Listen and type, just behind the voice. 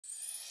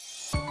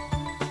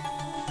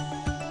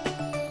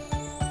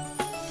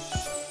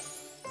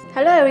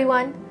Hello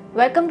everyone,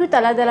 welcome to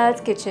Tarla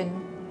Dalal's kitchen.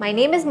 My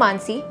name is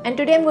Mansi and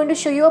today I'm going to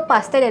show you a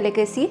pasta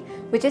delicacy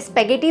which is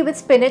spaghetti with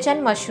spinach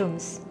and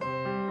mushrooms.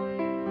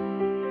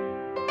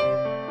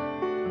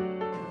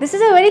 This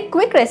is a very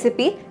quick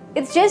recipe.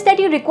 It's just that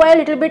you require a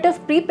little bit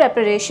of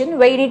pre-preparation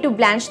where you need to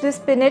blanch the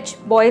spinach,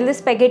 boil the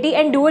spaghetti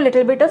and do a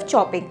little bit of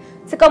chopping.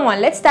 So come on,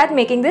 let's start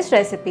making this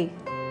recipe.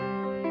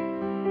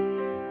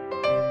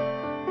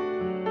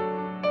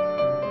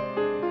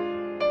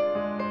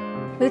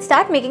 We'll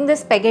start making the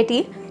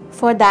spaghetti.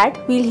 For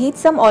that, we'll heat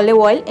some olive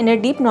oil in a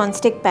deep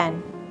non-stick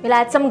pan. We'll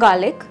add some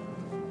garlic.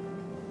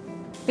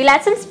 We'll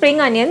add some spring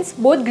onions,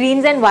 both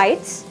greens and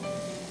whites.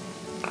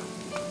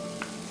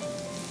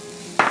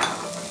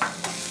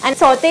 And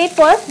saute it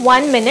for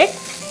 1 minute.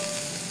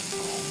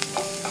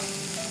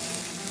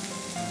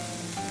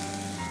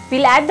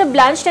 We'll add the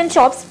blanched and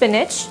chopped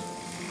spinach.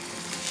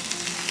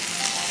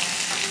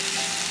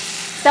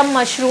 Some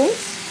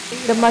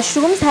mushrooms. The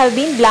mushrooms have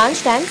been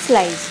blanched and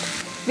sliced.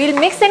 We'll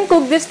mix and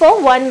cook this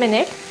for 1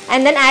 minute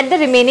and then add the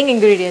remaining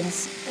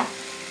ingredients.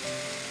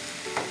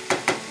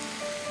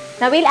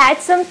 Now we'll add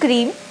some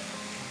cream,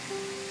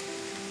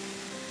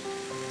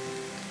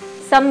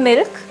 some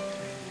milk.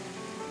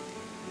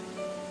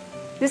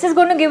 This is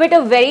going to give it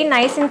a very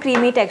nice and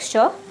creamy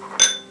texture.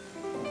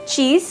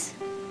 Cheese,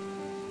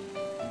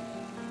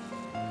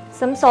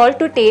 some salt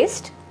to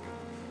taste.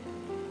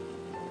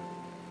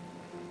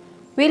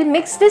 We'll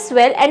mix this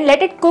well and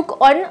let it cook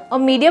on a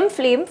medium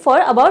flame for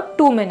about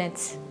 2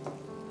 minutes.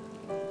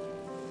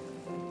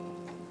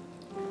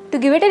 To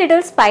give it a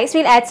little spice,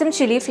 we'll add some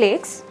chili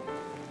flakes.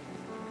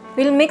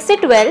 We'll mix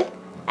it well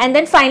and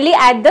then finally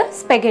add the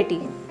spaghetti.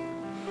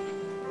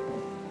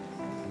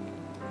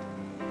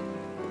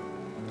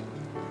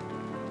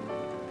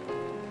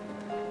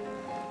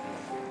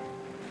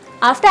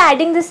 After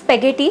adding the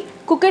spaghetti,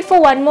 cook it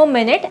for 1 more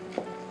minute.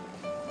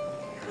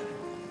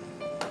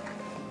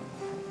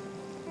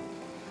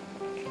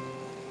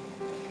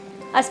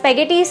 Our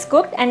spaghetti is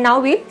cooked and now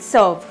we'll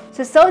serve.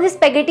 So serve the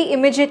spaghetti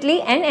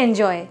immediately and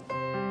enjoy.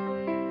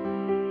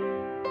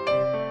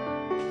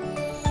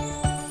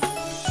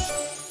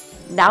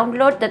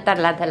 Download the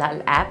Tarla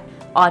Dalal app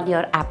on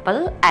your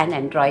Apple and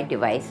Android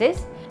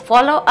devices.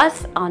 Follow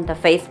us on the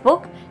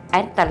Facebook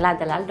and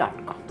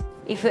tarladalal.com.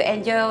 If you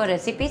enjoy our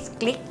recipes,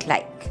 click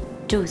like.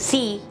 To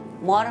see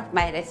more of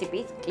my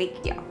recipes,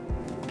 click here.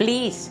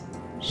 Please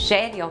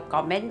share your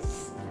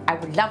comments. I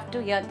would love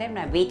to hear them.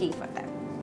 I'm waiting for them.